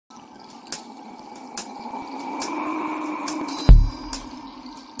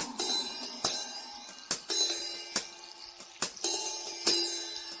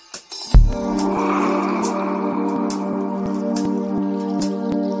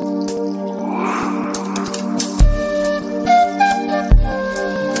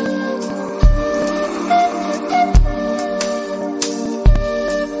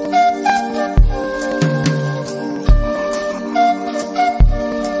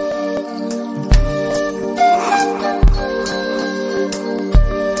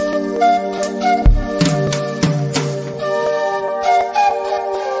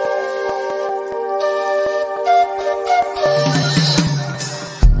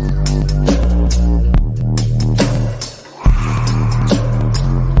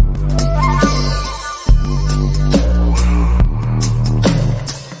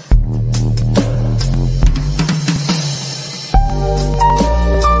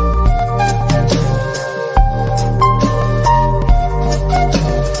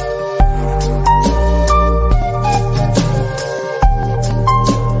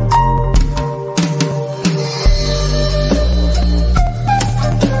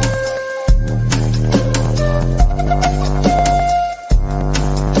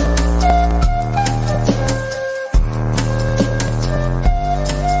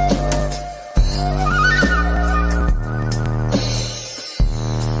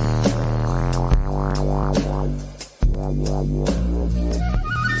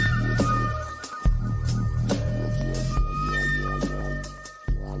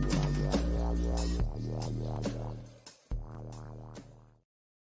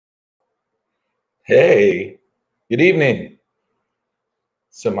Hey, good evening.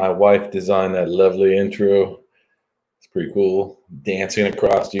 So my wife designed that lovely intro. It's pretty cool. Dancing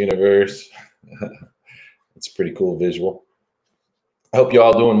across the universe. It's a pretty cool visual. I hope you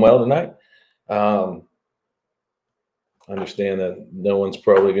all doing well tonight. Um, I understand that no one's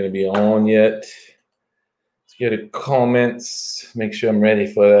probably going to be on yet. Let's get a comments. Make sure I'm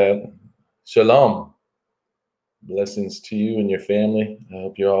ready for that. Shalom. Blessings to you and your family. I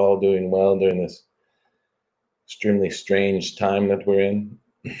hope you're all doing well during this extremely strange time that we're in.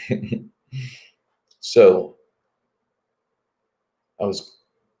 So I was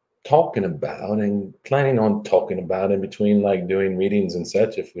talking about and planning on talking about in between like doing readings and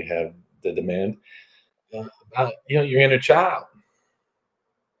such if we have the demand about your inner child,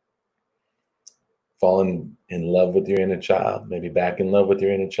 falling in love with your inner child, maybe back in love with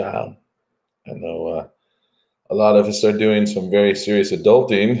your inner child. I know a lot of us are doing some very serious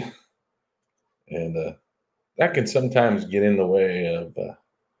adulting, and that can sometimes get in the way of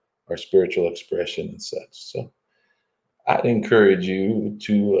our spiritual expression and such. So I'd encourage you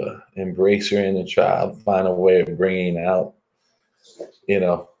to embrace your inner child, find a way of bringing out, you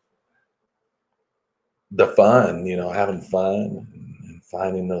know, the fun, having fun and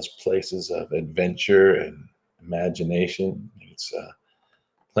finding those places of adventure and imagination. It's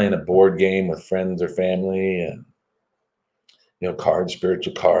playing a board game with friends or family, and cards,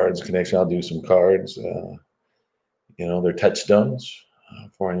 spiritual cards, connection. I'll do some cards. They're touchstones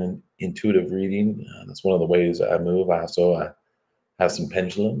for an intuitive reading. That's one of the ways I move. I also have some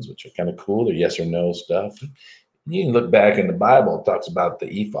pendulums, which are kind of cool. They're yes or no stuff. You can look back in the Bible. It talks about the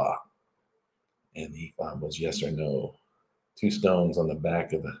ephod, and the ephod was yes or no. Two stones on the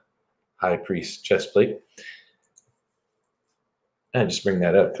back of the high priest's chest plate. And I just bring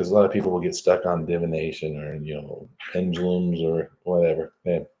that up because a lot of people will get stuck on divination or pendulums or whatever.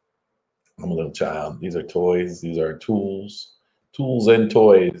 Man, I'm a little child. These are toys. These are tools and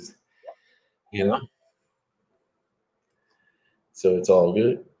toys. You know, so it's all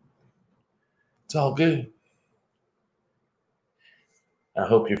good. It's all good. I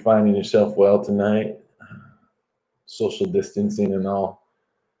hope you're finding yourself well tonight. Social distancing and all.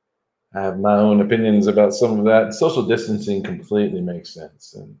 I have my own opinions about some of that. Social distancing completely makes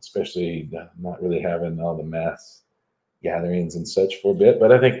sense, and especially not really having all the mass gatherings and such for a bit.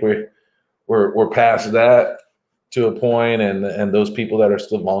 But I think we're past that to a point, and those people that are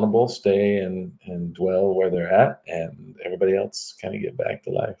still vulnerable stay and dwell where they're at, and everybody else kind of get back to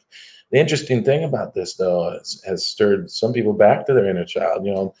life. The interesting thing about this, though, has stirred some people back to their inner child.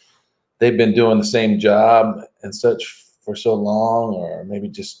 They've been doing the same job and such for so long, or maybe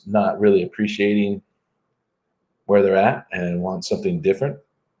just not really appreciating where they're at and want something different.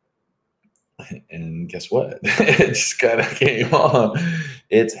 And guess what? It just kind of came on.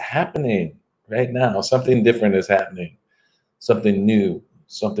 It's happening right now. Something different is happening, something new,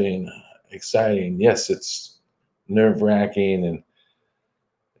 something exciting. Yes, it's nerve wracking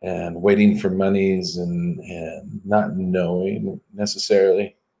and waiting for monies and not knowing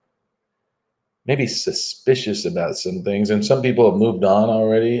necessarily, maybe suspicious about some things. And some people have moved on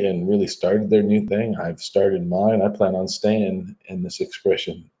already and really started their new thing. I've started mine. I plan on staying in this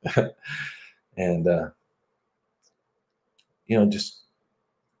expression. And, just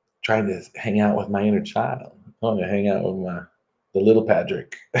trying to hang out with my inner child. I want to hang out with the little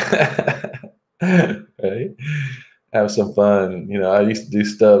Patrick. Right? Have some fun. I used to do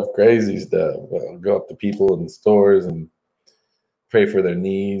stuff, crazy stuff. Go up to people in stores and pray for their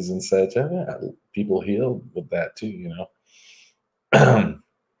knees and such. People healed with that too. And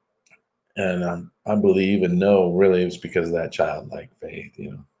I believe and know really it's because of that childlike faith.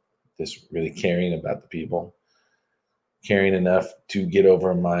 Just really caring about the people, caring enough to get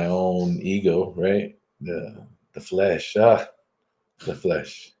over my own ego, right? The flesh, the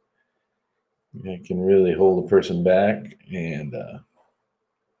flesh. It can really hold a person back, and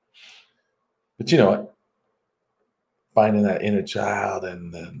but what? Finding that inner child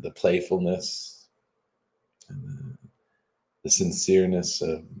and the playfulness and the sincereness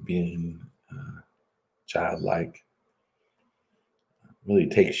of being childlike really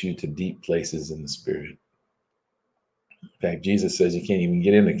takes you to deep places in the spirit. In fact, Jesus says you can't even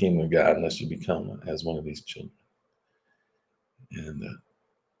get in the kingdom of God unless you become as one of these children. And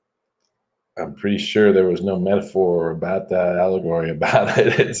I'm pretty sure there was no metaphor about that, allegory about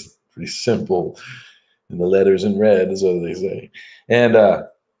it. It's pretty simple. And the letters in red, is what they say. And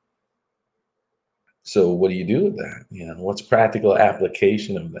so, what do you do with that? What's practical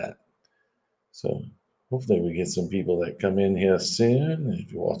application of that? So, hopefully, we get some people that come in here soon.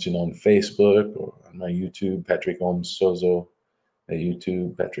 If you're watching on Facebook or on my YouTube, Patrick Holmes Sozo, at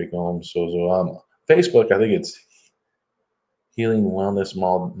YouTube, Patrick Holmes Sozo. Facebook, I think it's Healing Wellness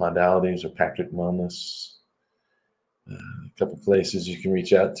Modalities or Patrick Wellness. A couple places you can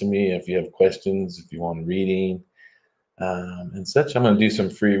reach out to me if you have questions, if you want reading and such. I'm going to do some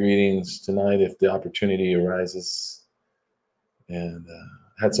free readings tonight if the opportunity arises. And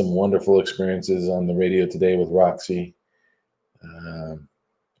had some wonderful experiences on the radio today with Roxy.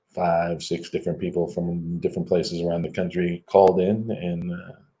 5, 6 different people from different places around the country called in, and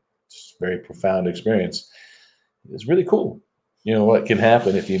just very profound experience. It's really cool. You know what can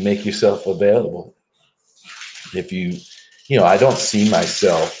happen if you make yourself available. If I don't see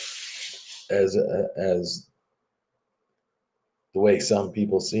myself as the way some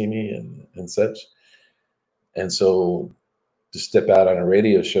people see me and such. And so to step out on a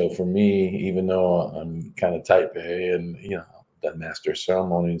radio show for me, even though I'm kind of type A and done master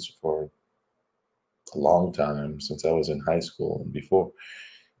ceremonies for a long time since I was in high school and before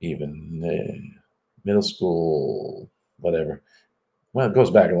even middle school, whatever. Well, it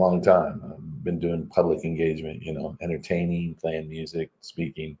goes back a long time. I've been doing public engagement, entertaining, playing music,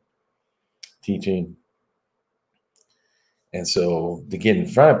 speaking, teaching. And so to get in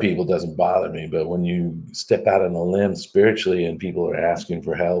front of people doesn't bother me. But when you step out on a limb spiritually and people are asking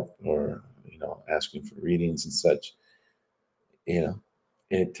for help or, asking for readings and such,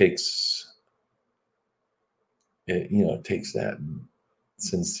 it takes, it takes that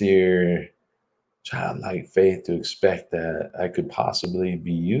sincere childlike faith to expect that I could possibly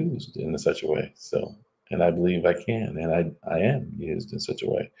be used in such a way. So, and I believe I can, and I am used in such a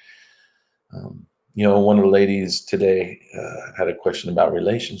way. One of the ladies today had a question about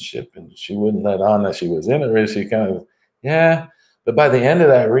relationship, and she wouldn't let on that she was in it. She kind of, yeah. But by the end of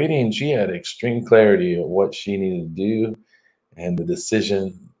that reading, she had extreme clarity of what she needed to do and the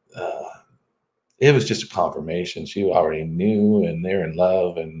decision. It was just a confirmation. She already knew, and they're in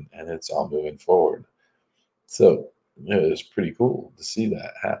love, and it's all moving forward. So it was pretty cool to see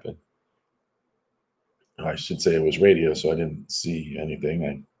that happen. I should say it was radio, so I didn't see anything.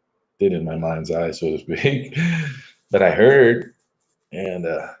 I did in my mind's eye, so to speak. But I heard, and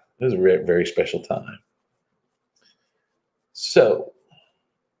it was a very special time. So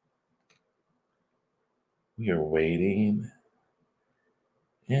we are waiting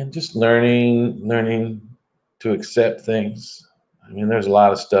and just learning to accept things. I mean, there's a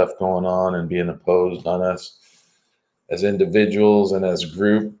lot of stuff going on and being imposed on us as individuals and as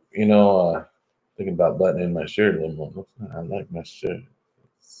group. Thinking about buttoning my shirt a little more. I like my shirt.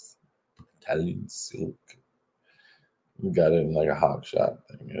 It's Italian silk. We got it in like a hog shop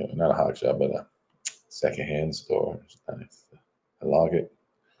thing. Not a hog shop, but a secondhand store. It's nice. I like it.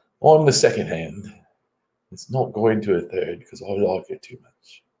 On the second hand. It's not going to a third because I like it too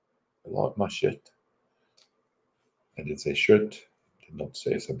much. I like my shirt. I did say shirt. Did not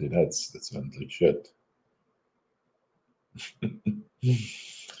say something else that sounds like shirt.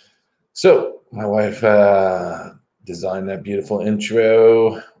 So my wife designed that beautiful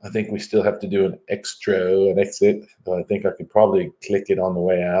intro. I think we still have to do an extra, an exit, but I think I could probably click it on the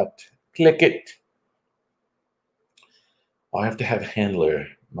way out. Click it. I have to have a handler.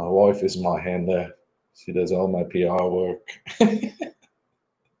 My wife is my handler. She does all my PR work.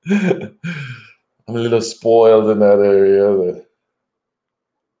 I'm a little spoiled in that area.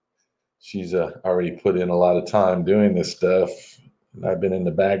 She's already put in a lot of time doing this stuff. And I've been in the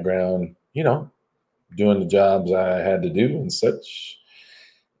background, doing the jobs I had to do and such.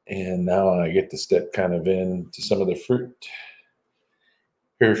 And now I get to step kind of into some of the fruit.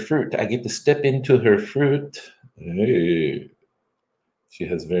 Her fruit. I get to step into her fruit. Hey, she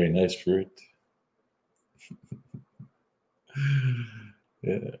has very nice fruit.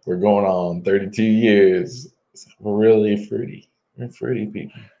 Yeah, we're going on 32 years. We're really fruity. We're fruity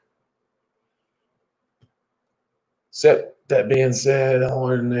people. So that being said,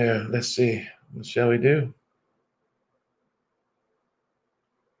 all in there. Let's see. What shall we do?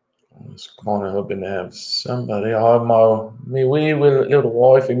 I was kind of hoping to have somebody. I'll have my wee little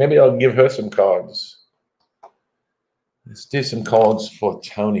wifey. Maybe I'll give her some cards. Let's do some cards for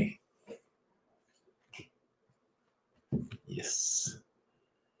Tony. Yes.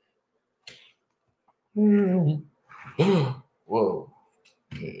 Whoa.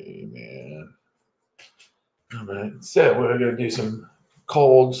 Okay, man. All right. So we're going to do some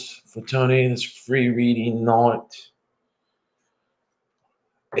cards for Tony. This free reading night.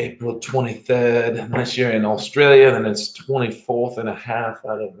 April 23rd. Unless you're in Australia, then it's 24th and a half.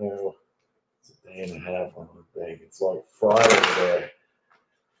 I don't know. It's a day and a half, I don't think. It's like Friday there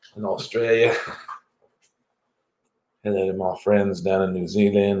in Australia. Hello to my friends down in New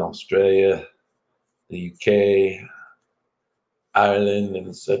Zealand, Australia, the UK, Ireland,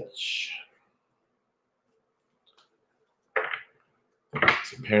 and such.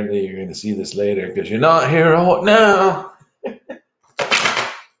 So apparently you're going to see this later because you're not here right now.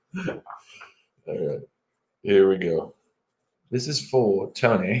 All right, here we go. This is for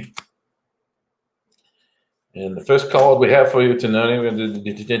Tony. And the first card we have for you, Tanoni,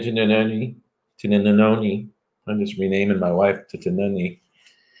 I'm just renaming my wife to Tanoni.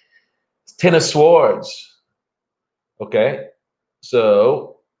 It's Ten of Swords. Okay,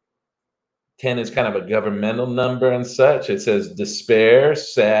 so 10 is kind of a governmental number and such. It says despair,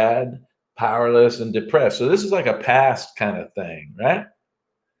 sad, powerless, and depressed. So this is like a past kind of thing, right?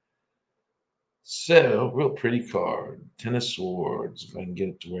 So, real pretty card. Ten of Swords. If I can get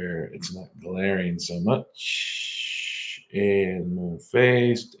it to where it's not glaring so much. And moon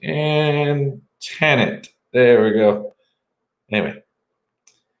faced. And Tenet. There we go. Anyway,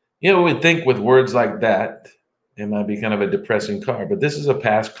 you know, we'd think with words like that, it might be kind of a depressing card. But this is a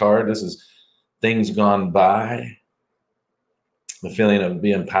past card. This is things gone by. The feeling of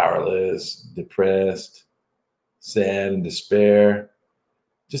being powerless, depressed, sad, and despair.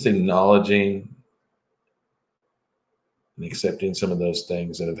 Just acknowledging and accepting some of those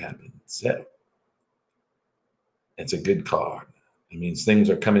things that have happened. So it's a good card. It means things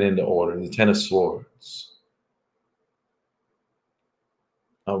are coming into order. The Ten of Swords.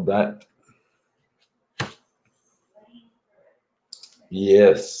 All right.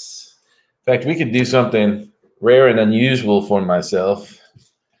 Yes. In fact, we could do something rare and unusual for myself.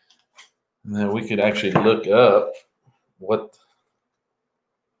 And then we could actually look up what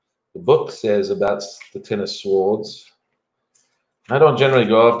the book says about the Ten of Swords. I don't generally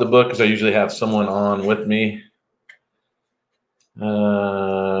go off the book because I usually have someone on with me.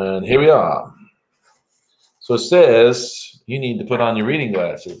 And here we are. So it says you need to put on your reading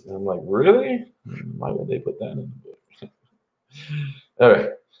glasses. And I'm like, really? Why would they put that in the book? All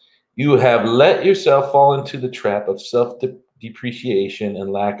right. You have let yourself fall into the trap of self-depreciation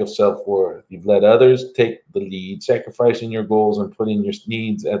and lack of self-worth. You've let others take the lead, sacrificing your goals and putting your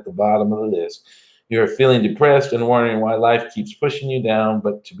needs at the bottom of the list. You are feeling depressed and wondering why life keeps pushing you down,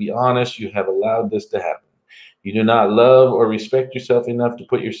 but to be honest, you have allowed this to happen. You do not love or respect yourself enough to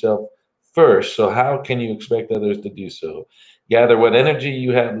put yourself first, so how can you expect others to do so? Gather what energy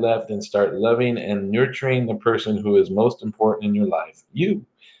you have left and start loving and nurturing the person who is most important in your life, you.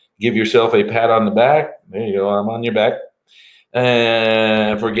 Give yourself a pat on the back. There you go, I'm on your back.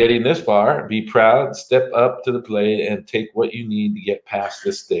 And for getting this far, be proud, step up to the plate, and take what you need to get past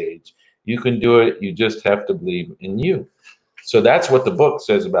this stage. You can do it. You just have to believe in you. So that's what the book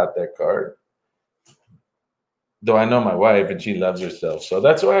says about that card. Though I know my wife and she loves herself. So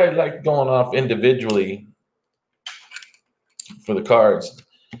that's why I like going off individually for the cards.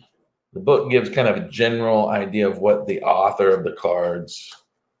 The book gives kind of a general idea of what the author of the cards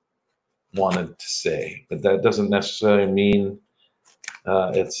wanted to say, but that doesn't necessarily mean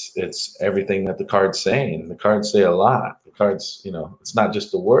it's everything that the card's saying. The cards say a lot. The cards, you know, it's not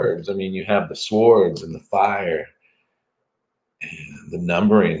just the words. I mean, you have the swords and the fire, and the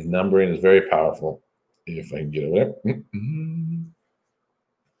numbering. Numbering is very powerful. If I can get it there.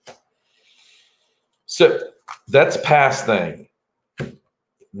 So that's past thing.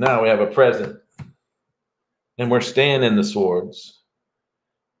 Now we have a present, and we're staying in the swords.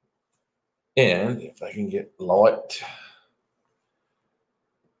 And if I can get light,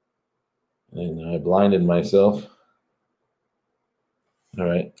 and I blinded myself. All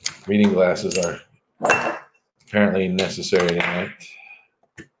right, reading glasses are apparently necessary tonight.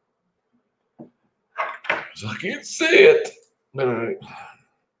 So I can't see it. All right.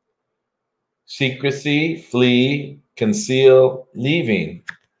 Secrecy, flee, conceal, leaving.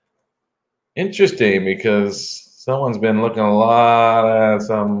 Interesting, because someone's been looking a lot at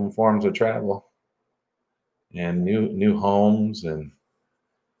some forms of travel and new homes and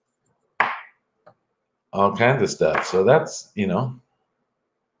all kinds of stuff. So that's, you know,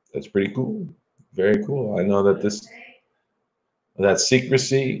 that's pretty cool. Very cool. I know that that's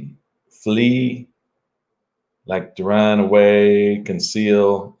secrecy, flee, like to run away,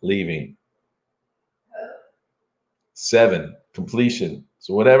 conceal, leaving. 7, completion.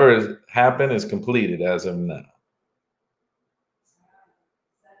 So whatever has happened is completed as of now.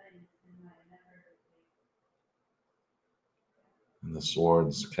 And the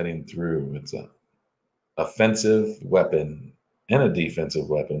sword's cutting through. It's a offensive weapon and a defensive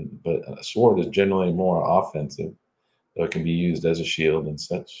weapon, but a sword is generally more offensive, though it can be used as a shield and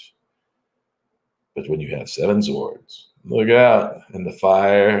such. But when you have 7 swords, look out, and the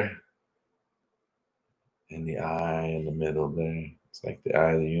fire and the eye in the middle there. It's like the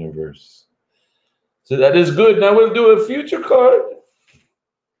eye of the universe. So that is good. Now we'll do a future card.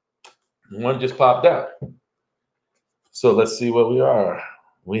 One just popped out. So let's see what we are.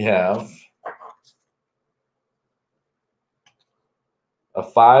 We have a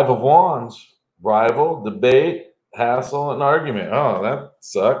 5 of Wands, rival, debate, hassle, and argument. Oh, that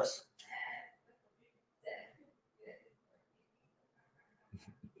sucks.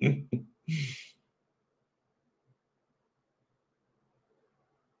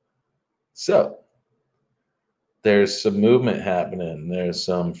 So there's some movement happening. There's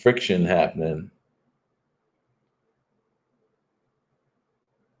some friction happening.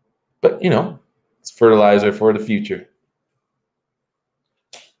 But, it's fertilizer for the future.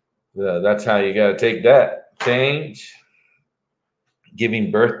 That's how you got to take that. Change, giving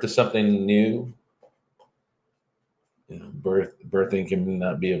birth to something new. Birthing can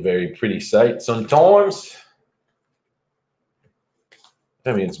not be a very pretty sight sometimes.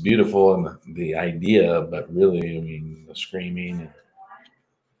 I mean, it's beautiful and the idea, but really, I mean, the screaming.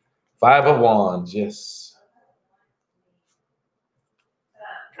 5 of Wands, yes.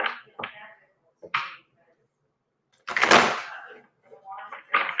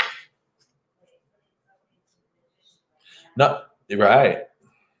 No, you're right.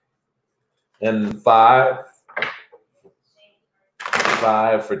 And five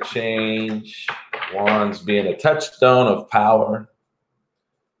for change. Wands being a touchstone of power.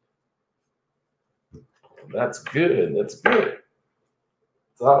 That's good. That's good.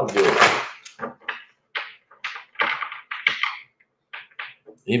 It's all good.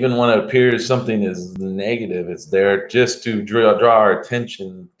 Even when it appears something is negative, it's there just to draw our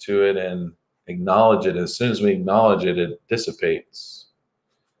attention to it and acknowledge it. As soon as we acknowledge it, it dissipates.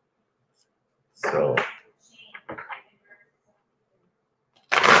 So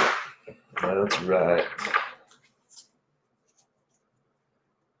that's right.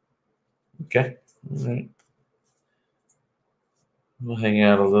 Okay. All right. We'll hang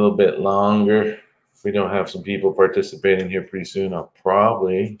out a little bit longer. If we don't have some people participating here pretty soon, I'll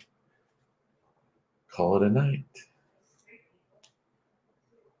probably call it a night.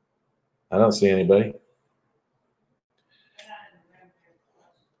 I don't see anybody.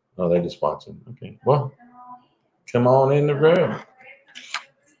 Oh, they're just watching. Okay. Well, come on in the room.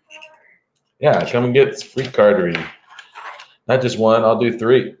 Yeah, come and get free card reading. Not just one, I'll do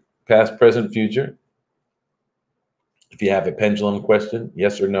 3. Past, present, future. If you have a pendulum question,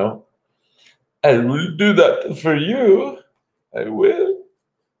 yes or no, I will do that for you. I will.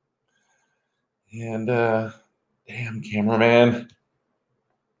 And damn cameraman.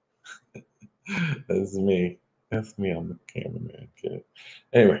 That's me. That's me. I'm the cameraman. Okay.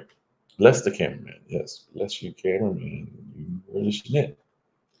 Anyway, bless the cameraman. Yes, bless you, cameraman. You were the snit.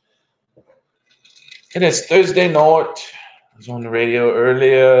 And it's Thursday night. I was on the radio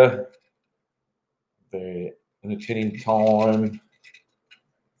earlier. Very entertaining time.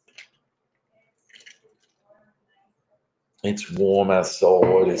 It's warm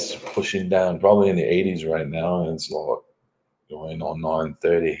outside. It's pushing down, probably in the 80s right now, and it's like going on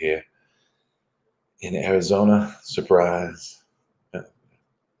 9:30 here in Arizona. Surprise.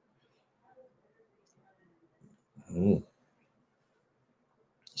 Mm.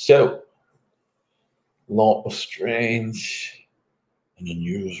 So, a lot of strange and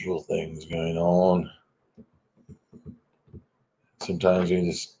unusual things going on. Sometimes we're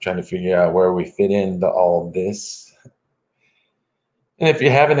just trying to figure out where we fit into all of this. And if you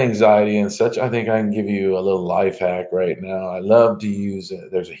have an anxiety and such, I think I can give you a little life hack right now. I love to use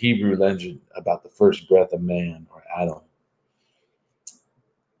it. There's a Hebrew legend about the first breath of man or Adam.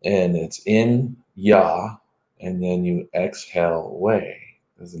 And it's in Yah, and then you exhale way.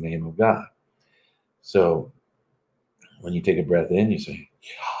 That's the name of God. So when you take a breath in, you say,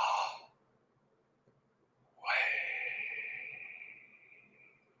 Yah.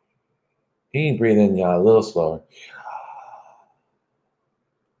 You can breathe in Yah a little slower.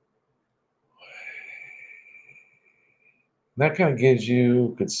 That kind of gives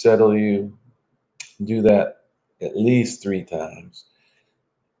you, could settle you. Do that at least 3 times.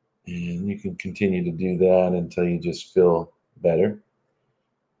 And you can continue to do that until you just feel better.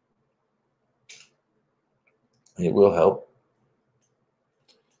 It will help.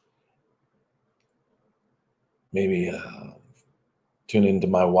 Maybe tune into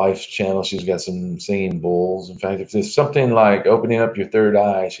my wife's channel. She's got some singing bowls. In fact, if there's something like opening up your third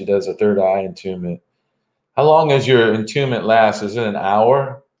eye, she does a third eye entombment. How long does your entombment last? Is it an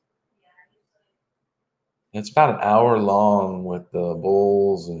hour? It's about an hour long with the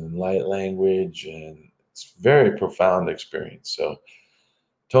bowls and light language, and it's a very profound experience. So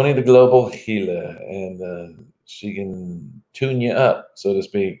Tony the Global Healer, and she can tune you up, so to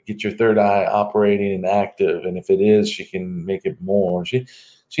speak, get your third eye operating and active. And if it is, she can make it more. She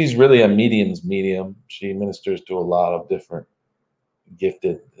she's really a medium. She ministers to a lot of different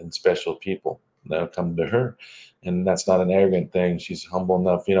gifted and special people that come to her, and that's not an arrogant thing. She's humble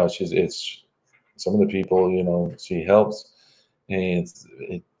enough, it's some of the people, she helps, and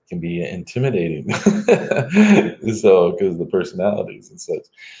it can be intimidating. So because the personalities and such,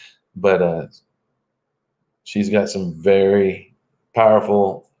 but she's got some very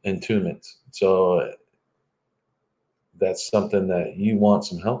powerful intuits. So that's something that you want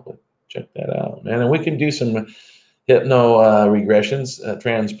some help with. Check that out, man. And we can do some hypno regressions,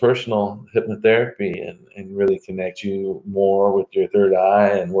 transpersonal hypnotherapy, and really connect you more with your third eye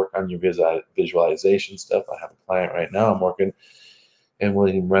and work on your visualization stuff. I have a client right now I'm working, and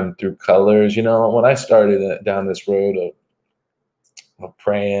we run through colors. When I started down this road of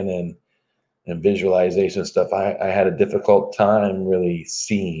praying and visualization stuff, I had a difficult time really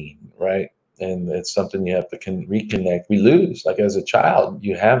seeing, right? And it's something you have to reconnect. We lose, like as a child,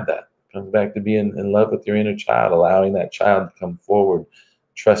 you have that. Comes back to being in love with your inner child, allowing that child to come forward,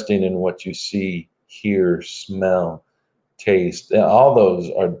 trusting in what you see, hear, smell, taste. And all those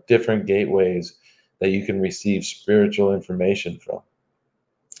are different gateways that you can receive spiritual information from.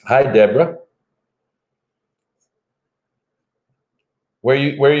 Hi, Deborah. Where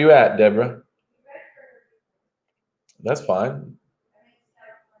are you at, Deborah? That's fine.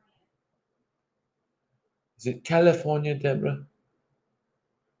 Is it California, Deborah?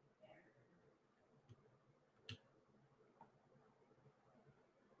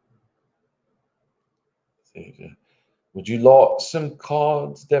 Would you like some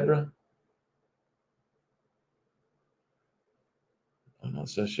cards, Deborah? I'm not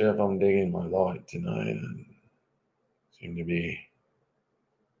so sure if I'm digging my light tonight. I seem to be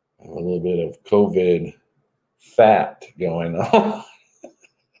a little bit of COVID fat going on.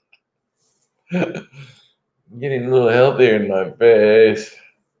 Getting a little healthier in my face.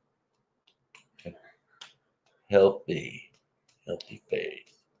 Healthy face.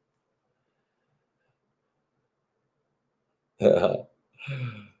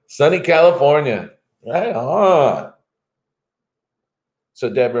 Sunny California. Right on. So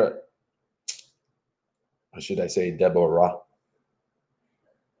Deborah, or should I say Deborah?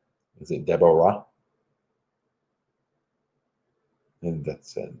 Is it Deborah? And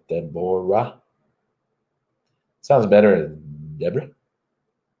that's Deborah. Sounds better than Deborah.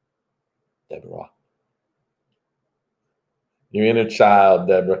 Deborah. Your inner child,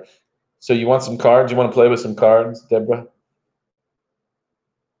 Deborah. So you want some cards? You want to play with some cards, Deborah?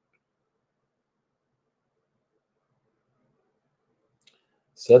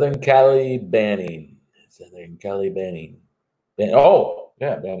 Southern Cali Banning. Southern Cali Banning. Oh,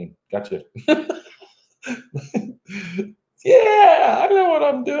 yeah, Banning. Gotcha. Yeah, I know what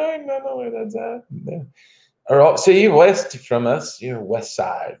I'm doing. I know where that's at. Yeah. All right, so you're west from us. You're west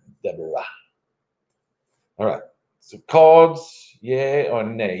side, Deborah. All right. So cards, yeah or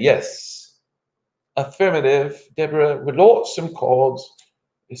nay? Yes. Affirmative. Deborah would like some cards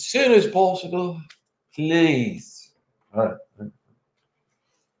as soon as possible, please. All right.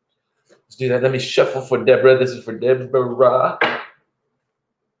 Let's do that. Let me shuffle for Deborah. This is for Deborah.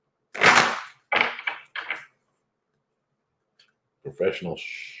 Professional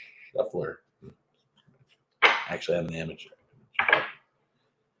shuffler. Actually, I'm an amateur.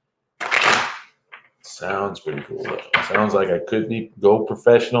 Sounds pretty cool, though. Sounds like I could go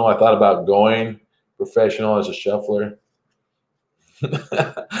professional. I thought about going professional as a shuffler.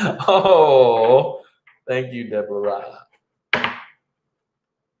 Oh, thank you, Deborah.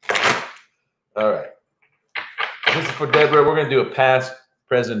 All right. This is for Deborah. We're going to do a past,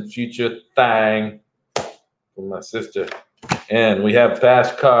 present, future thing for my sister. And we have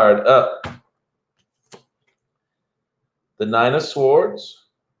past card up. The Nine of Swords.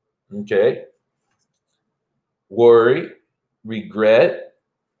 Okay. Worry, regret,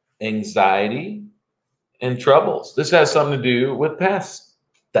 anxiety, and troubles. This has something to do with past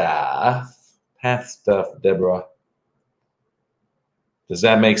stuff. Past stuff, Deborah. Does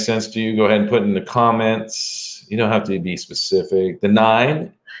that make sense to you? Go ahead and put in the comments. You don't have to be specific. The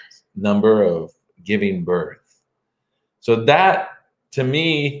 9, number of giving birth. So that, to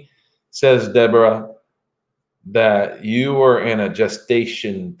me, says, Deborah, that you are in a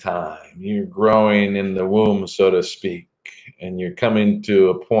gestation time. You're growing in the womb, so to speak, and you're coming to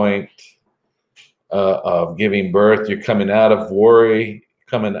a point of giving birth. You're coming out of worry,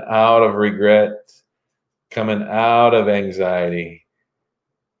 coming out of regret, coming out of anxiety,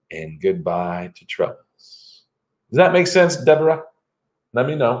 and goodbye to troubles. Does that make sense, Deborah? Let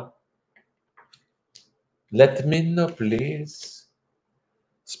me know. Let me know, please.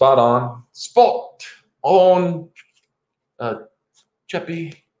 Spot on. Spot on.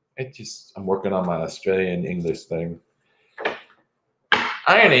 Chuppy. I'm working on my Australian English thing.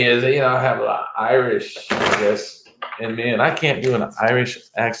 Irony is, I have a lot of Irish, I guess, in me, and I can't do an Irish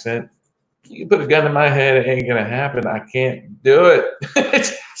accent. You can put a gun to my head, it ain't gonna happen. I can't do it.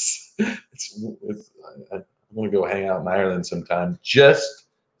 I'm gonna go hang out in Ireland sometime just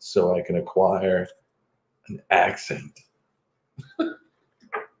so I can acquire an accent.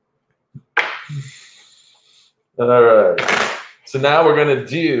 All right. So now we're gonna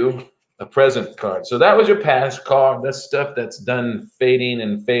do a present card. So that was your past card. That's stuff that's done fading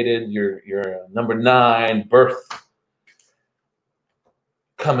and faded. Your number 9, birth,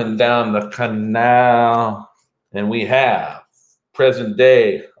 coming down the canal. And we have present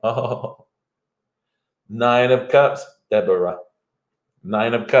day. Oh, 9 of Cups, Deborah.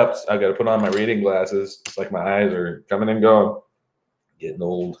 9 of Cups. I got to put on my reading glasses. It's like my eyes are coming and going. Getting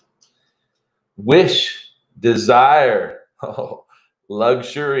old. Wish, desire, oh,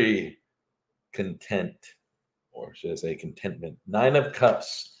 luxury, content, or should I say contentment. 9 of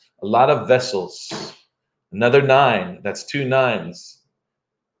Cups. A lot of vessels. Another 9. That's 2 9s.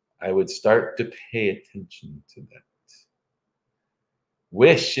 I would start to pay attention to that.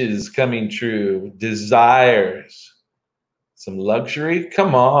 Wishes coming true. Desires. Some luxury?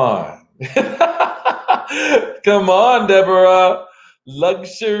 Come on. Come on, Deborah.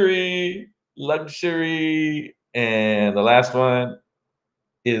 Luxury. Luxury. And the last one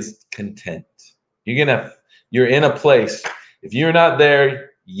is content. You're in a place. If you're not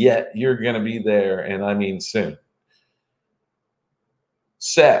there yet, you're going to be there. And I mean soon.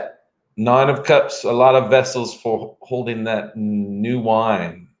 Set. 9 of Cups, a lot of vessels for holding that new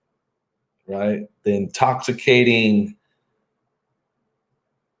wine, right? The intoxicating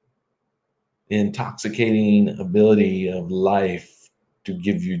ability of life to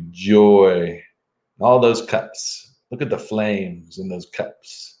give you joy. All those cups. Look at the flames in those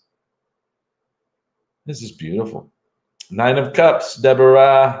cups. This is beautiful. 9 of Cups,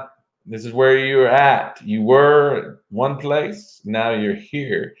 Deborah. This is where you're at. You were one place. Now you're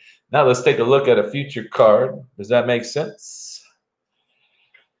here. Now let's take a look at a future card. Does that make sense?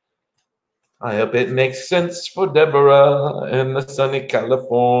 I hope it makes sense for Deborah in the sunny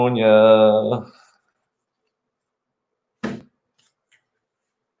California.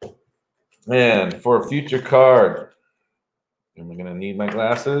 And for a future card, am I going to need my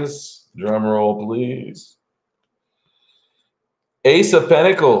glasses? Drum roll, please. Ace of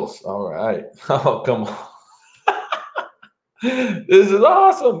Pentacles. All right. Oh, come on. This is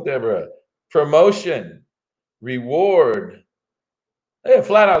awesome, Deborah. Promotion, reward. It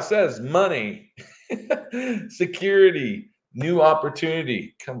flat out says money, security, new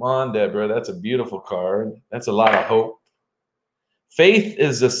opportunity. Come on, Deborah. That's a beautiful card. That's a lot of hope. Faith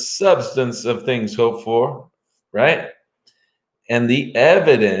is the substance of things hoped for, right? And the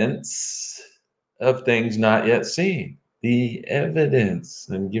evidence of things not yet seen. The evidence.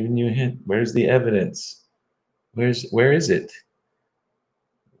 I'm giving you a hint. Where's the evidence? Where is it?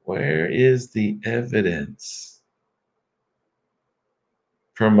 Where is the evidence?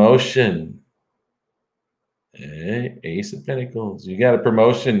 Promotion. Hey, Ace of Pentacles. You got a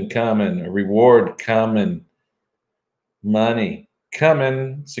promotion coming, a reward coming, money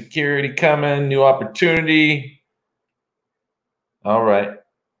coming, security coming, new opportunity. All right.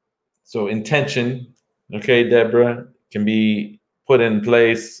 So intention, okay, Deborah, can be put in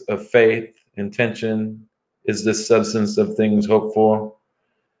place of faith. Intention is the substance of things hoped for.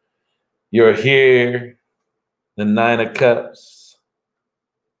 You're here, the 9 of Cups,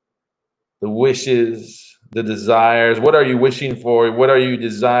 the wishes, the desires. What are you wishing for? What are you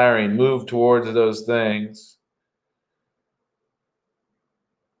desiring? Move towards those things.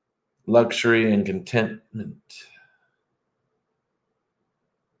 Luxury and contentment.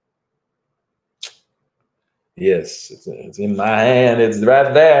 Yes, it's in my hand. It's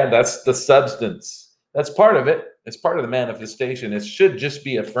right there. That's the substance. That's part of it. It's part of the manifestation. It should just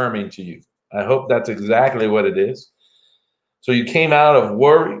be affirming to you. I hope that's exactly what it is. So you came out of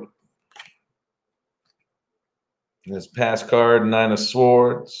worry. This past card, 9 of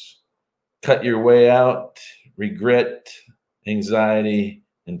Swords. Cut your way out. Regret, anxiety,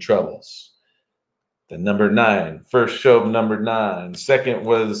 and troubles. The number 9. First showed number 9. Second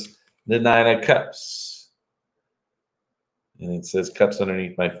was the 9 of Cups. And it says cups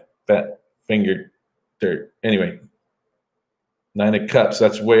underneath my fat finger dirt. Anyway, 9 of Cups,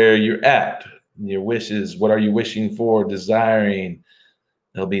 that's where you're at. Your wishes, what are you wishing for, desiring?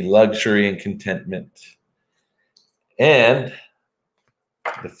 There'll be luxury and contentment. And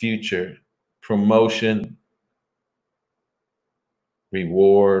the future, promotion,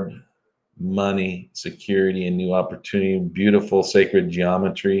 reward, money, security, and new opportunity, beautiful sacred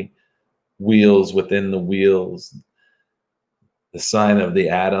geometry, wheels within the wheels, the sign of the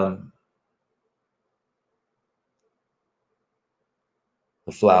atom,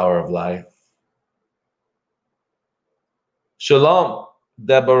 the flower of life. Shalom,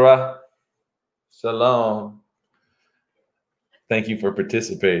 Deborah. Shalom. Thank you for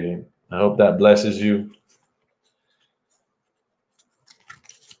participating. I hope that blesses you.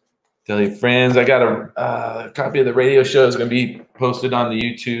 Tell your friends. I got a copy of the radio show is going to be posted on the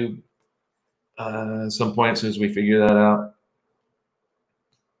YouTube at some point as soon as we figure that out.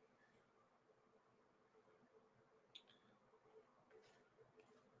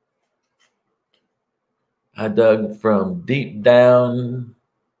 I dug from deep down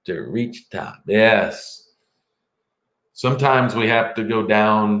to reach top. Yes. Sometimes we have to go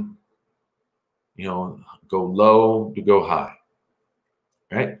down, go low to go high,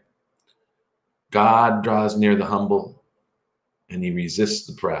 right? God draws near the humble and he resists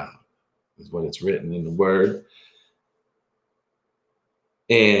the proud, is what it's written in the word.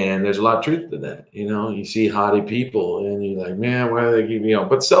 And there's a lot of truth to that. You see haughty people and you're like, man, why do they keep me on?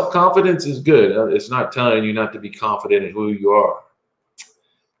 But self-confidence is good. It's not telling you not to be confident in who you are.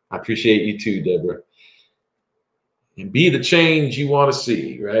 I appreciate you too, Deborah. And be the change you want to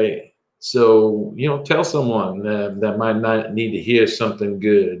see, right? So, tell someone that might not need to hear something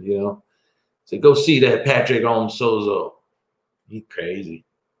good, Say, go see that Patrick Holmes Sozo. He's crazy.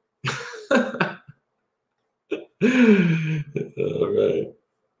 All right.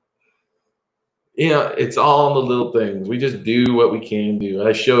 It's all in the little things. We just do what we can do.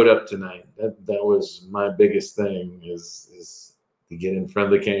 I showed up tonight. That was my biggest thing is to get in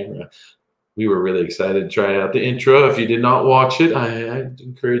front of the camera. We were really excited to try out the intro. If you did not watch it, I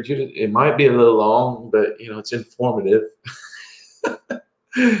encourage you to. It might be a little long, but it's informative.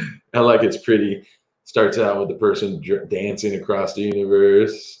 I like it's pretty. Starts out with the person dancing across the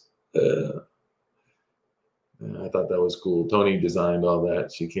universe. I thought that was cool. Tony designed all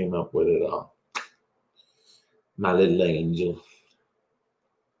that. She came up with it all. My little angel.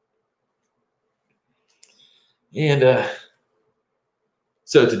 And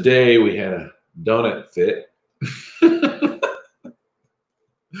so today we had a donut fit.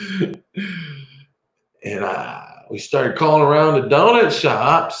 And we started calling around the donut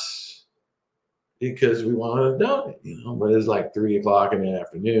shops because we wanted a donut, but it's like 3 o'clock in the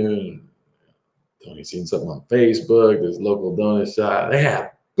afternoon. Tony seen something on Facebook, this local donut shop. They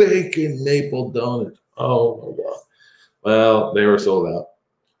have bacon maple donuts. Oh my God. Well, they were sold out.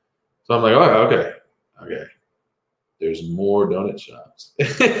 So I'm like, oh, okay. There's more donut shops.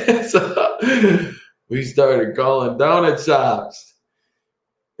 So we started calling donut shops.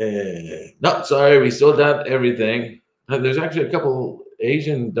 No, sorry, we sold out everything. There's actually a couple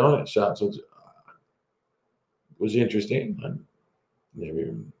Asian donut shops, which was interesting. I never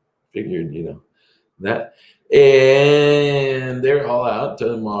even figured, that. And they're all out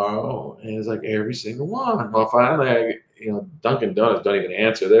tomorrow. And it's like every single one. Well, finally, Dunkin' Donuts don't even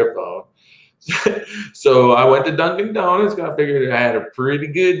answer their phone. So I went to Dunkin' Donuts. I figured I had a pretty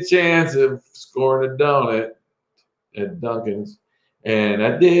good chance of scoring a donut at Dunkin's. And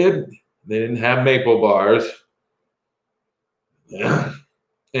I did. They didn't have maple bars. Yeah.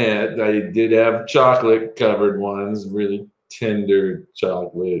 And I did have chocolate covered ones, really tender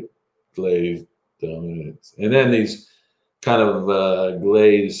chocolate glazed donuts. And then these kind of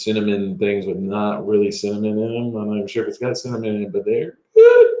glazed cinnamon things with not really cinnamon in them. I'm not even sure if it's got cinnamon in it, but they're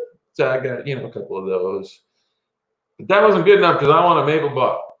good. So I got, a couple of those. But that wasn't good enough because I want a maple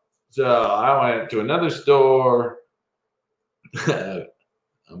bar. So I went to another store, a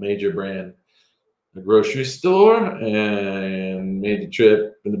major brand, a grocery store, and made the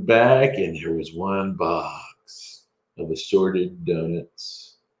trip in the back, and there was one box of assorted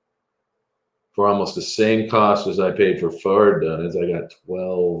donuts for almost the same cost as I paid for 4 donuts. I got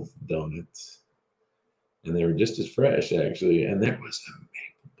 12 donuts, and they were just as fresh, actually. And there was a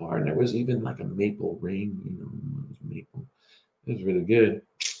maple bar, and there was even like a maple ring, it was maple. It was really good.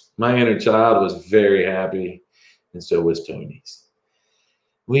 My inner child was very happy, and so was Tony's.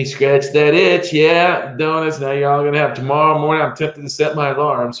 We scratched that itch, yeah, donuts. Now y'all gonna have tomorrow morning. I'm tempted to set my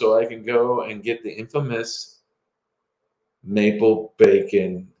alarm so I can go and get the infamous maple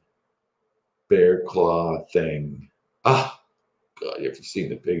bacon bear claw thing. Oh, God, if you've seen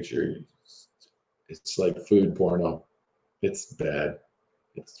the picture, it's like food porno. It's bad.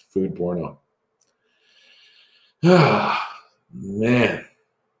 It's food porno. Ah, man.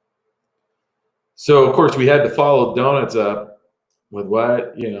 So, of course, we had to follow donuts up with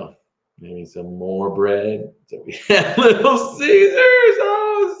what? Maybe some more bread. So we had Little Caesars.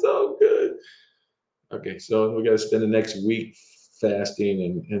 Oh, was so good. Okay, so we got to spend the next week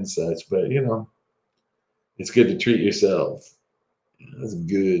fasting and such, but it's good to treat yourself. That's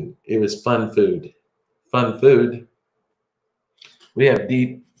good. It was fun food. Fun food. We have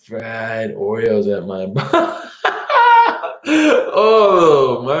deep fried Oreos at my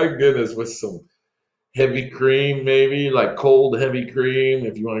oh my goodness, with some heavy cream, maybe like cold heavy cream.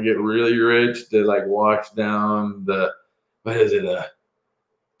 If you want to get really rich, to like wash down the what is it?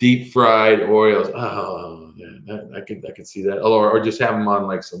 Deep fried Oreos. Oh man, I could see that. Or just have them on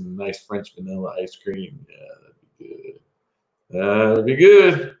like some nice French vanilla ice cream. Yeah, that'd be good. That'd be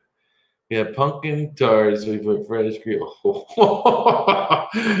good. Yeah, pumpkin tarts we put fresh cream.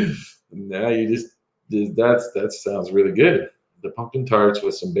 Now you just that sounds really good. The pumpkin tarts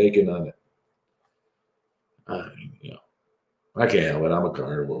with some bacon on it. Uh, you know, I can't help it. I'm a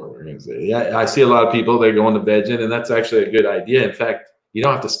carnivore. We're gonna say. Yeah, I see a lot of people they're going to vegan, and that's actually a good idea. In fact, you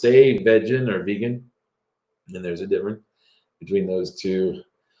don't have to stay vegan or vegan, and there's a difference between those two.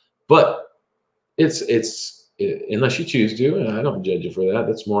 But unless you choose to, and I don't judge you for that.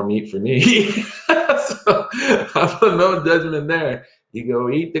 That's more meat for me. So I put no judgment there. You go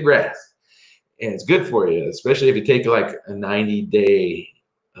eat the grass, and it's good for you, especially if you take like a 90-day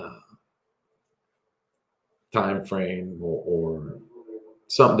uh, time frame or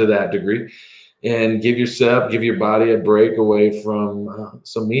something to that degree, and give your body a break away from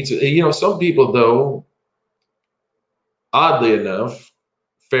some meats. Some people though, oddly enough,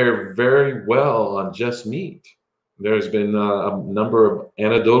 fare very well on just meat. There's been a number of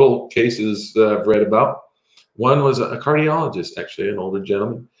anecdotal cases I've read about. One was a cardiologist, actually, an older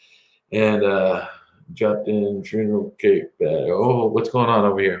gentleman, and dropped in funeral cake bag. Oh, what's going on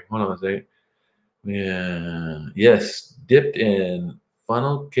over here? Hold on a second. Yeah, yes, dipped in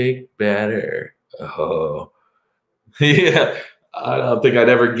funnel cake batter. Oh, yeah. I don't think I'd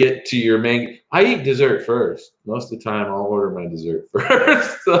ever get to your main. I eat dessert first. Most of the time, I'll order my dessert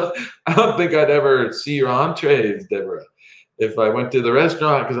first. So I don't think I'd ever see your entrees, Deborah. If I went to the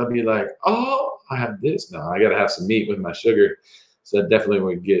restaurant, because I'd be like, oh, I have this now. I got to have some meat with my sugar. So I definitely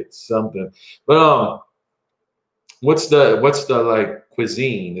would get something. But what's the like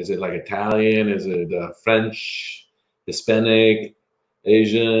cuisine? Is it like Italian? Is it French, Hispanic,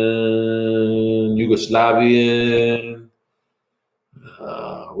 Asian, Yugoslavian?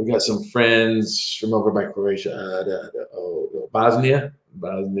 We got some friends from over by Croatia, Bosnia.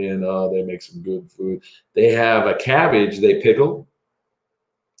 Bosnian, they make some good food. They have a cabbage they pickle.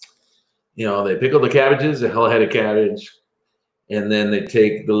 They pickle the cabbages, a whole head of cabbage, and then they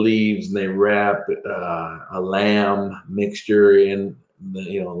take the leaves and they wrap a lamb mixture in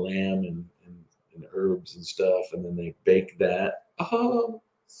lamb and herbs and stuff, and then they bake that. Oh,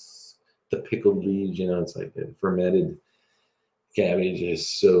 the pickled leaves, it's like a fermented cabbage is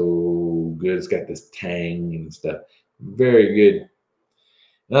so good. It's got this tang and stuff. Very good.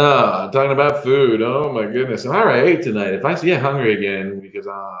 Talking about food. Oh my goodness. All right, I ate tonight. If I get hungry again because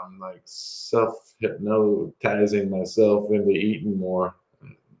I'm like self-hypnotizing myself into eating more,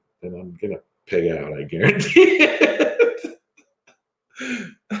 then I'm gonna pig out, I guarantee it.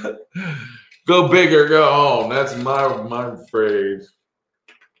 Go big or go home. That's my phrase.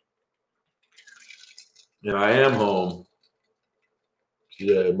 And I am home.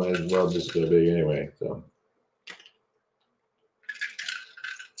 Yeah, might as well just go big anyway. So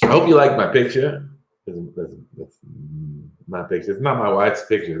I hope you like my picture. That's my picture. It's not my wife's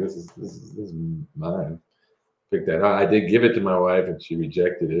picture. This is mine. Picked that out. I did give it to my wife, and she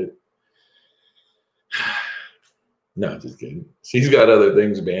rejected it. No, just kidding. She's got other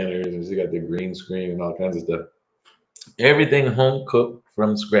things, banners, and she's got the green screen and all kinds of stuff. Everything home cooked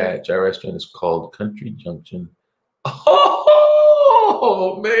from scratch. Our restaurant is called Country Junction.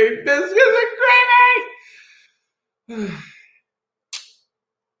 Oh, man, this is a great.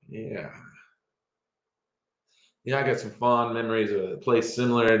 Yeah. Yeah, I got some fond memories of a place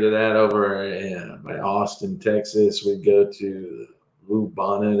similar to that over by Austin, Texas. We'd go to Blue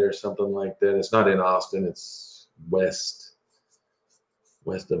Bonnet or something like that. It's not in Austin, it's west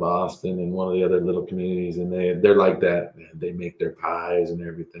of Austin in one of the other little communities, and they're like that. They make their pies and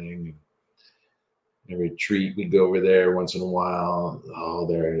everything. Every treat we go over there once in a while. Oh,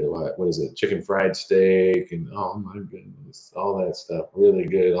 what is it? Chicken fried steak and oh my goodness, all that stuff. Really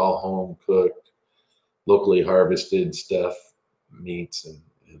good, all home cooked, locally harvested stuff, meats and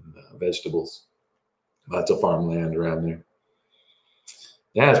vegetables. Lots of farmland around there.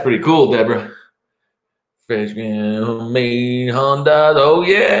 Yeah, it's pretty cool, Deborah. Fresh made Honda. Oh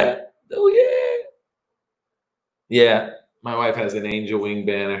yeah. Oh yeah. Yeah. My wife has an angel wing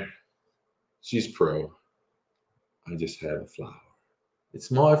banner. She's pro. I just have a flower.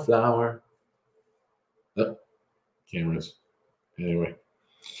 It's my flower. Oh, cameras. Anyway.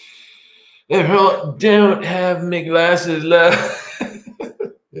 If I don't have my glasses left,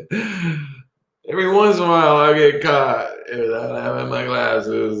 every once in a while I get caught without having my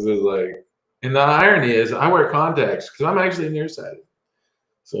glasses. It's like, and the irony is, I wear contacts because I'm actually nearsighted.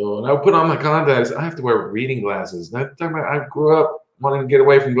 So when I put on my contacts, I have to wear reading glasses. That time I grew up wanting to get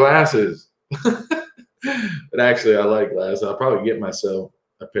away from glasses, but actually I like glasses. I'll probably get myself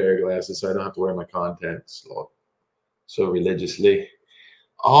a pair of glasses so I don't have to wear my contacts so religiously.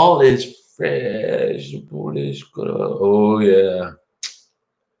 All is fresh, Polish. Oh yeah,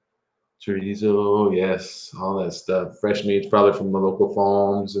 chorizo. Yes, all that stuff. Fresh meats, probably from the local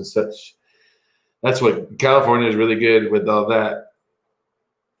farms and such. That's what California is really good with all that.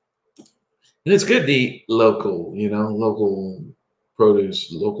 And it's good to eat local, local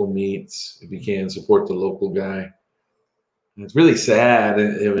produce, local meats. If you can support the local guy. And it's really sad.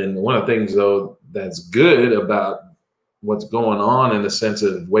 And one of the things though that's good about what's going on in the sense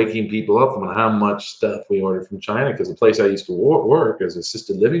of waking people up from how much stuff we order from China. Because the place I used to work as an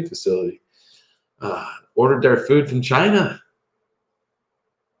assisted living facility ordered their food from China,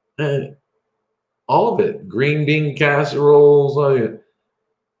 and all of it, green bean casseroles.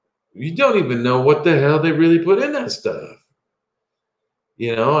 You don't even know what the hell they really put in that stuff,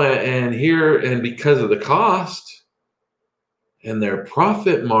 and here, and because of the cost and their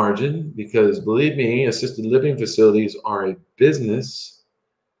profit margin, because believe me, assisted living facilities are a business.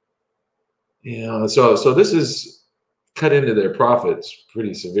 So this is cut into their profits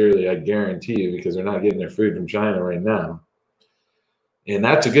pretty severely, I guarantee you, because they're not getting their food from China right now. And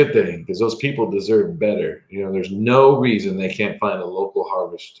that's a good thing because those people deserve better. There's no reason they can't find a local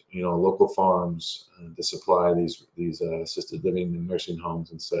harvest, local farms to supply these assisted living and nursing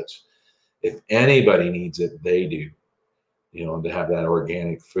homes and such. If anybody needs it, they do. To have that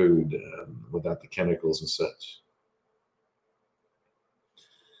organic food without the chemicals and such.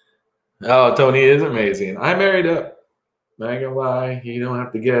 Oh, Tony is amazing. I married up. I ain't gonna lie. You don't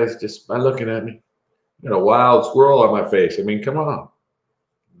have to guess just by looking at me. Got a wild squirrel on my face. I mean, come on.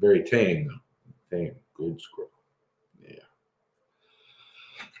 Very tame, though. Tame, good squirrel.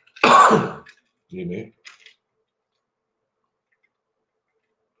 Yeah. You mean?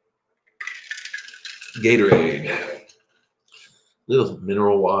 Gatorade. Little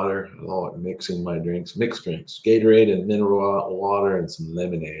mineral water. I like mixing my drinks. Mixed drinks. Gatorade and mineral water and some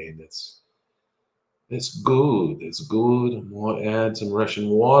lemonade. It's good. It's good. I'm gonna add some Russian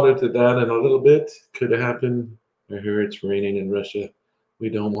water to that in a little bit. Could have happened. I hear it's raining in Russia. We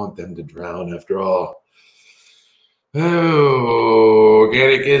don't want them to drown after all. Oh,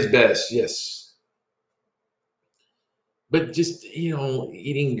 organic is best. Yes. But just,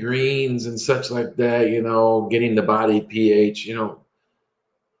 eating greens and such like that, getting the body pH,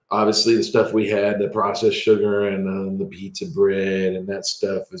 obviously the stuff we had, the processed sugar and the pizza bread and that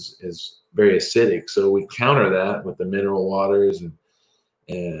stuff is very acidic. So we counter that with the mineral waters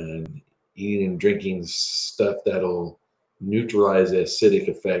and eating and drinking stuff that'll neutralize the acidic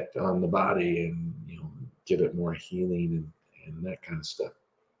effect on the body and give it more healing and that kind of stuff.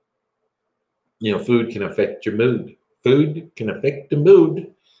 Food can affect your mood. Food can affect the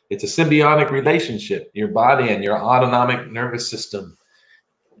mood. It's a symbiotic relationship, your body and your autonomic nervous system.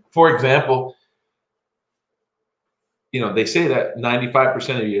 For example, they say that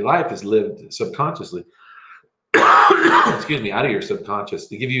 95% of your life is lived subconsciously. Excuse me, out of your subconscious.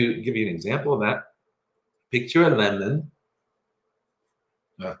 To give you an example of that, picture a lemon.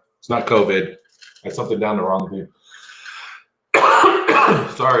 It's not COVID. That's something down the wrong view.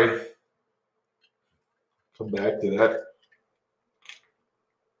 Sorry. Come back to that.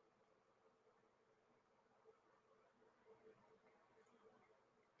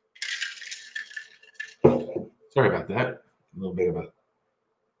 Sorry about that. A little bit of a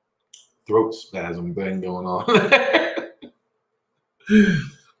throat spasm thing going on.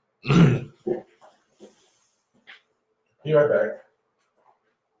 Be right back.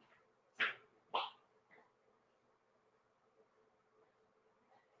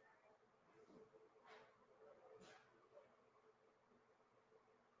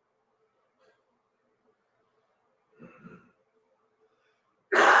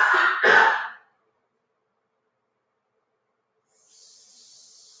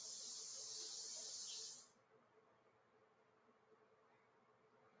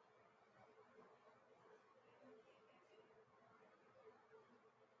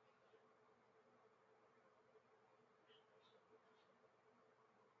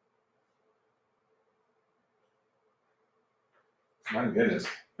 My goodness.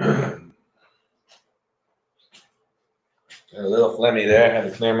 A little phlegmy there.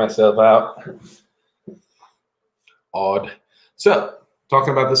 Had to clear myself out. Odd. So,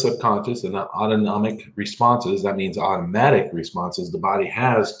 talking about the subconscious and the autonomic responses, that means automatic responses the body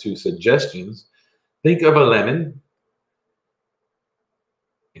has to suggestions. Think of a lemon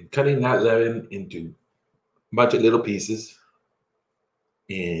and cutting that lemon into a bunch of little pieces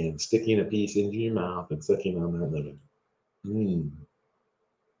and sticking a piece into your mouth and sucking on that lemon.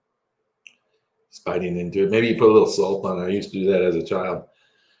 Just biting into it. Maybe you put a little salt on it. I used to do that as a child.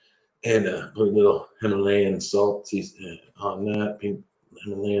 And put a little Himalayan salt on that, pink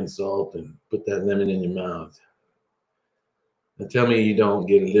Himalayan salt, and put that lemon in your mouth. Now tell me you don't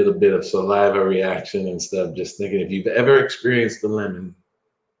get a little bit of saliva reaction and stuff just thinking if you've ever experienced the lemon,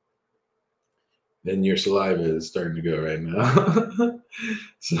 then your saliva is starting to go right now.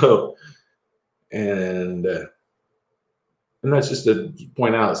 So, and that's just to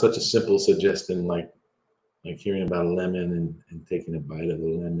point out such a simple suggestion like hearing about a lemon and taking a bite of the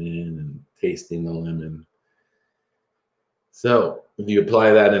lemon and tasting the lemon. So if you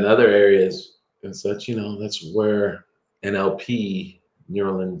apply that in other areas and such, that's where NLP,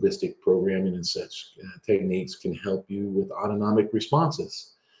 neuro linguistic programming and such techniques can help you with autonomic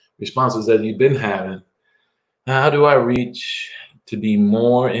responses that you've been having. How do I reach to be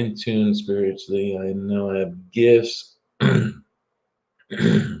more in tune spiritually? I know I have gifts.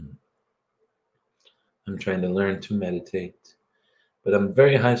 I'm trying to learn to meditate, but I'm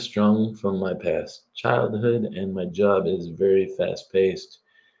very high strung from my past childhood, and my job is very fast paced.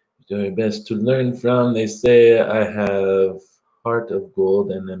 Doing best to learn from. They say I have heart of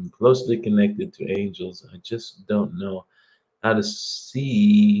gold and am closely connected to angels. I just don't know how to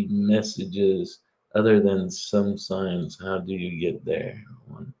see messages other than some signs. How do you get there?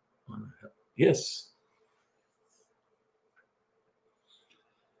 Yes.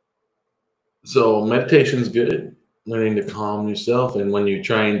 So meditation's good. Learning to calm yourself, and when you're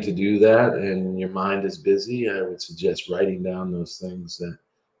trying to do that and your mind is busy, I would suggest writing down those things that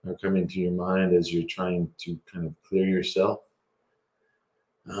are coming to your mind as you're trying to kind of clear yourself.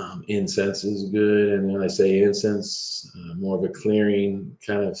 Incense is good, and when I say incense, more of a clearing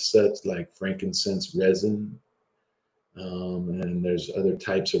kind of set like frankincense resin. And there's other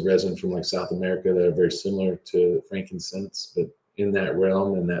types of resin from like South America that are very similar to frankincense, but in that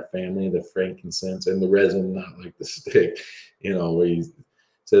realm, in that family, the frankincense and the resin, not like the stick, where it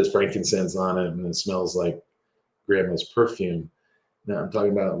says frankincense on it and it smells like grandma's perfume. Now I'm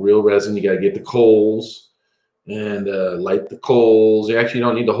talking about real resin. You got to get the coals and light the coals. You actually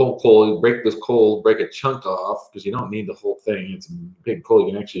don't need the whole coal. You break this coal, break a chunk off because you don't need the whole thing. It's a big coal.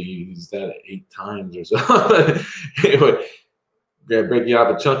 You can actually use that 8 times or so. Anyway, break you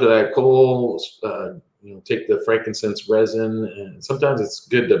off a chunk of that coal. Take the frankincense resin, and sometimes it's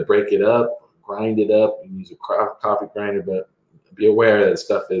good to break it up, grind it up, and use a coffee grinder. But be aware that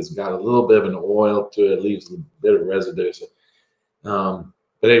stuff has got a little bit of an oil to it, leaves a bit of residue. So,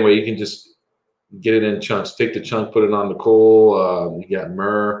 but anyway, you can just get it in chunks. Take the chunk, put it on the coal. You got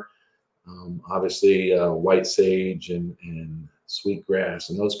myrrh, obviously white sage and sweetgrass,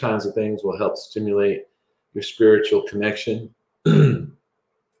 and those kinds of things will help stimulate your spiritual connection.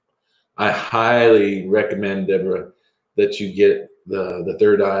 I highly recommend, Deborah, that you get the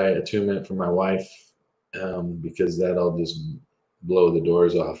third eye attunement from my wife, because that'll just blow the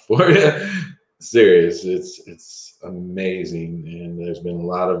doors off for you. Serious, it's amazing, and there's been a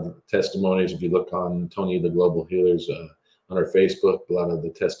lot of testimonies. If you look on Tony the Global Healers on our Facebook, a lot of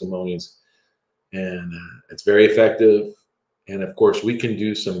the testimonies, and it's very effective. And of course, we can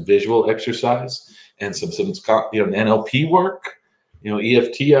do some visual exercise and some NLP work.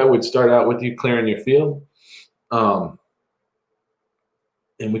 EFT. I would start out with you clearing your field, and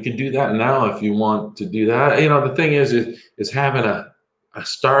we can do that now if you want to do that. The thing is having a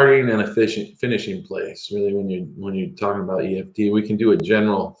starting and a finishing place. Really, when you're talking about EFT, we can do a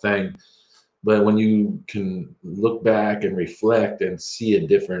general thing, but when you can look back and reflect and see a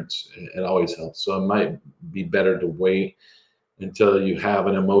difference, it always helps. So it might be better to wait until you have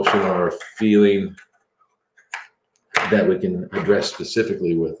an emotion or a feeling that we can address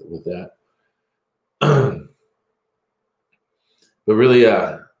specifically with that. But really,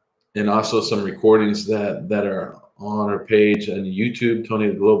 and also some recordings that are on our page on YouTube, Tony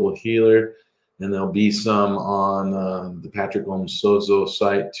the Global Healer, and there'll be some on the Patrick Omsozo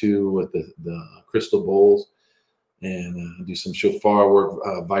site too with the crystal bowls, and do some shofar work.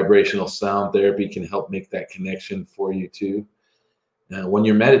 Vibrational sound therapy can help make that connection for you too. When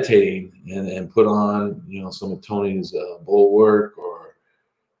you're meditating and put on some of Tony's bowl work or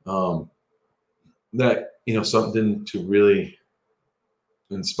that something to really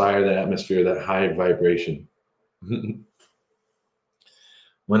inspire the atmosphere, that high vibration.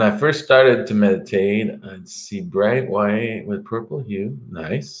 When I first started to meditate, I'd see bright white with purple hue.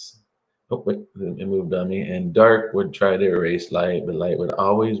 Nice. Oh, wait, it moved on me. And dark would try to erase light, but light would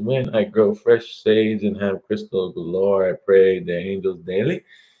always win. I grow fresh sage and have crystal galore. I pray the angels daily.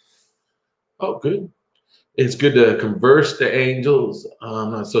 Oh, good. It's good to converse to angels.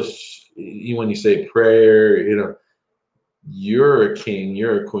 When you say prayer, you're a king,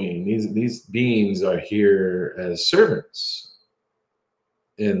 you're a queen. These beings are here as servants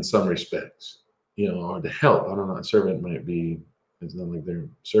in some respects, or to help. I don't know. A servant might be, it's not like they're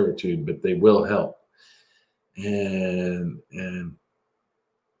servitude, but they will help. And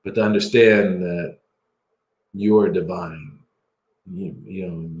but to understand that you are divine,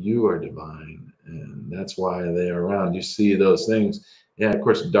 you are divine, and that's why they are around. You see those things. Yeah, of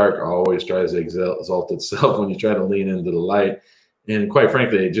course, dark always tries to exalt itself when you try to lean into the light. And quite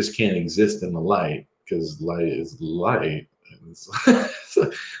frankly, it just can't exist in the light because light is light.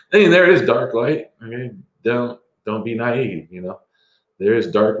 So, I mean, there is dark light. Okay, don't be naive. There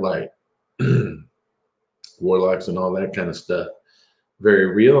is dark light, warlocks and all that kind of stuff.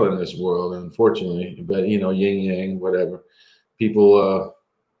 Very real in this world, unfortunately. But yin yang, whatever. People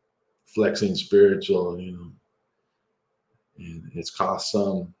flexing spiritual, and it's cost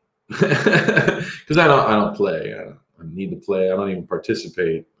some because I don't play. I need to play. I don't even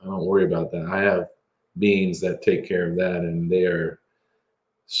participate. I don't worry about that. I have beings that take care of that, and they are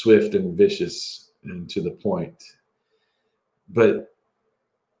swift and vicious and to the point. But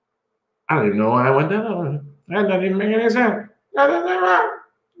I don't even know why I went down. That doesn't even make any sense.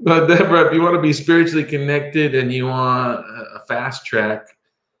 But Deborah, if you want to be spiritually connected and you want a fast track,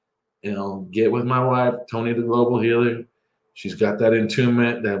 get with my wife, Tony the Global Healer. She's got that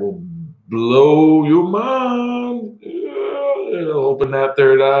attunement that will blow your mind. It'll open that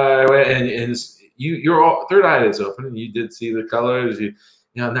third eye, and your third eye is open, and you did see the colors. And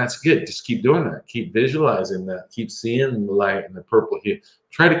that's good. Just keep doing that. Keep visualizing that. Keep seeing the light and the purple here.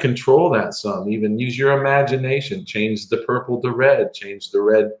 Try to control that some. Even use your imagination. Change the purple to red. Change the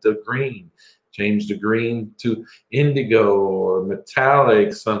red to green. Change the green to indigo or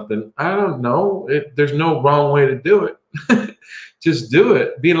metallic something. I don't know. There's no wrong way to do it. Just do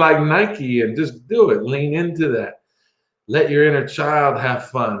it. Be like Nike and just do it. Lean into that. Let your inner child have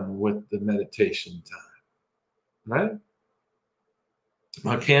fun with the meditation time. Right?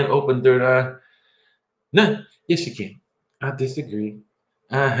 I can't open third eye. No, yes you can. I disagree.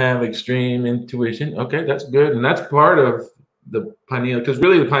 I have extreme intuition. Okay, that's good. And that's part of the pineal, because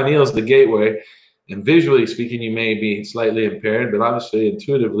really the pineal is the gateway. And visually speaking, you may be slightly impaired, but obviously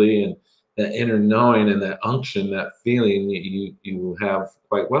intuitively and that inner knowing and that unction, that feeling, you have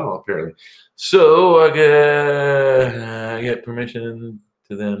quite well, apparently. So I get permission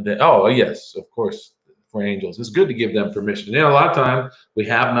to them. Oh, yes, of course, for angels. It's good to give them permission. A lot of times we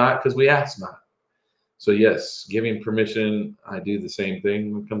have not because we ask not. So yes, giving permission, I do the same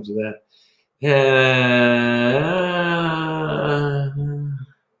thing when it comes to that. And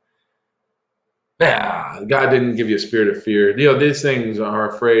yeah, God didn't give you a spirit of fear. These things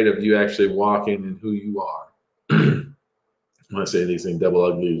are afraid of you actually walking in who you are. When I say these things, double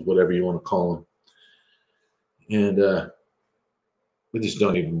uglies, whatever you want to call them. And I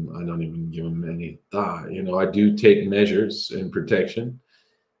don't even give them any thought. I do take measures in protection,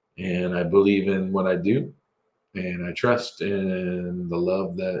 and I believe in what I do. And I trust in the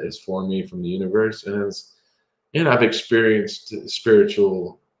love that is for me from the universe. And I've experienced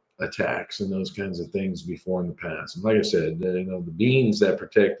spiritual attacks and those kinds of things before in the past. And like I said, the beings that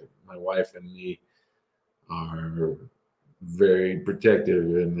protect my wife and me are very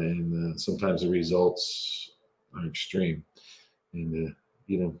protective, and sometimes the results are extreme. And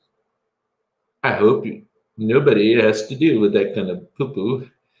I hope nobody has to deal with that kind of poo-poo,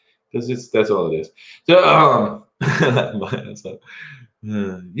 because that's all it is. So so,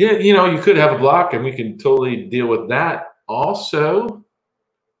 yeah, you could have a block, and we can totally deal with that also,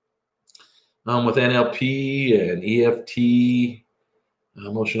 with NLP and EFT,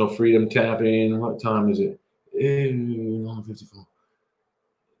 emotional freedom tapping. What time is it? 9:54.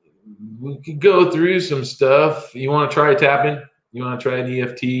 We could go through some stuff. You want to try tapping? You want to try an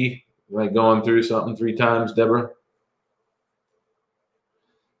EFT, like going through something 3 times, Deborah?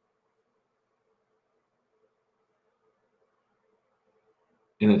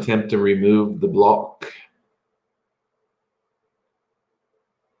 In an attempt to remove the block.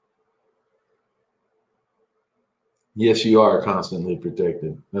 Yes, you are constantly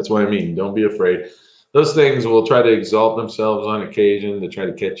protected. That's what I mean. Don't be afraid. Those things will try to exalt themselves on occasion to try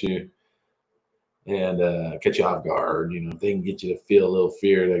to catch you and catch you off guard. If they can get you to feel a little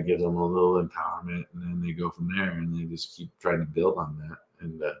fear, that gives them a little empowerment, and then they go from there, and they just keep trying to build on that.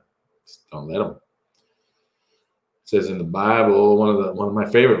 and just don't let them. It says in the Bible, one of my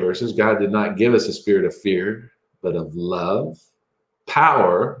favorite verses, God did not give us a spirit of fear, but of love,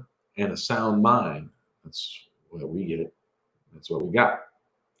 power, and a sound mind. That's what we get. That's what we got.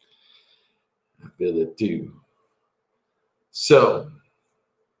 I feel it too. So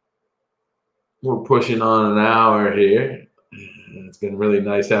we're pushing on an hour here. It's been really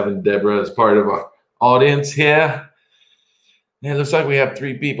nice having Deborah as part of our audience here. And it looks like we have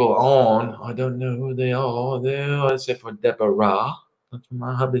 3 people on. I don't know who they are there, except for Deborah. That's what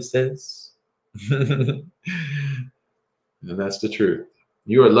my hubby says. And that's the truth.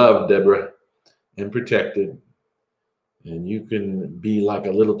 You are loved, Deborah, and protected. And you can be like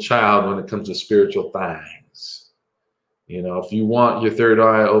a little child when it comes to spiritual things. You know, if you want your third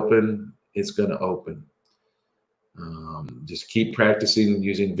eye open, it's going to open. Just keep practicing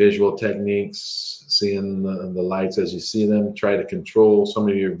using visual techniques, seeing the lights as you see them. Try to control some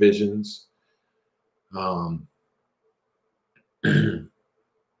of your visions. And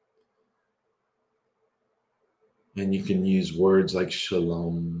you can use words like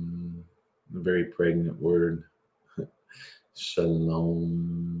shalom, a very pregnant word. Shalom.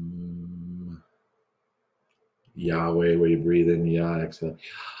 Yahweh, where you breathe in, Yah, exhale.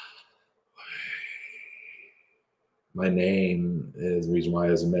 My name is the reason why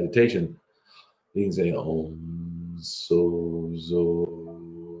it's a meditation. You can say Om So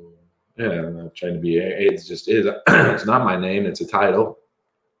Zo. Yeah, I'm not trying to be. It's just is. It's not my name. It's a title.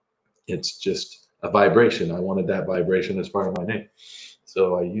 It's just a vibration. I wanted that vibration as part of my name,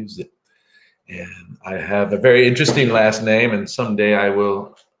 so I used it. And I have a very interesting last name, and someday I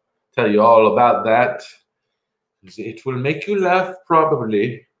will tell you all about that. It will make you laugh,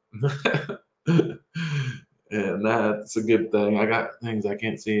 probably. And that's a good thing. I got things I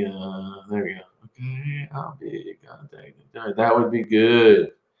can't see. There we go. Okay, I'll be contacted. That would be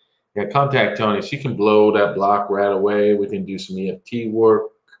good. Yeah, contact Tony. She can blow that block right away. We can do some EFT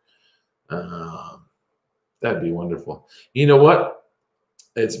work. That'd be wonderful. You know what?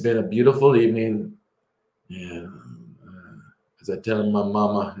 It's been a beautiful evening. And as I tell my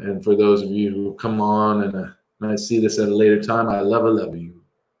mama, and for those of you who come on and I see this at a later time, I love you.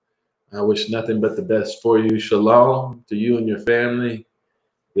 I wish nothing but the best for you. Shalom to you and your family,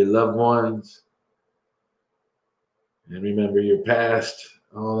 your loved ones. And remember your past,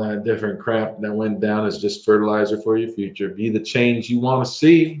 all that different crap that went down is just fertilizer for your future. Be the change you want to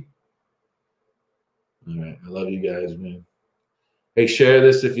see. All right. I love you guys, man. Hey, share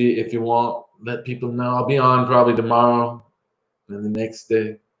this if you want. Let people know. I'll be on probably tomorrow and the next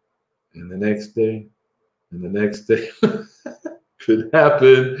day and the next day and the next day. Could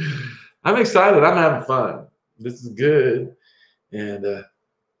happen. I'm excited. I'm having fun. This is good. And,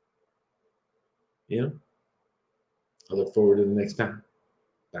 you know, I look forward to the next time.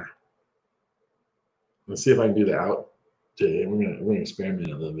 Bye. Let's see if I can do the out. We're gonna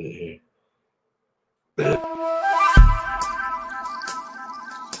experiment a little bit here.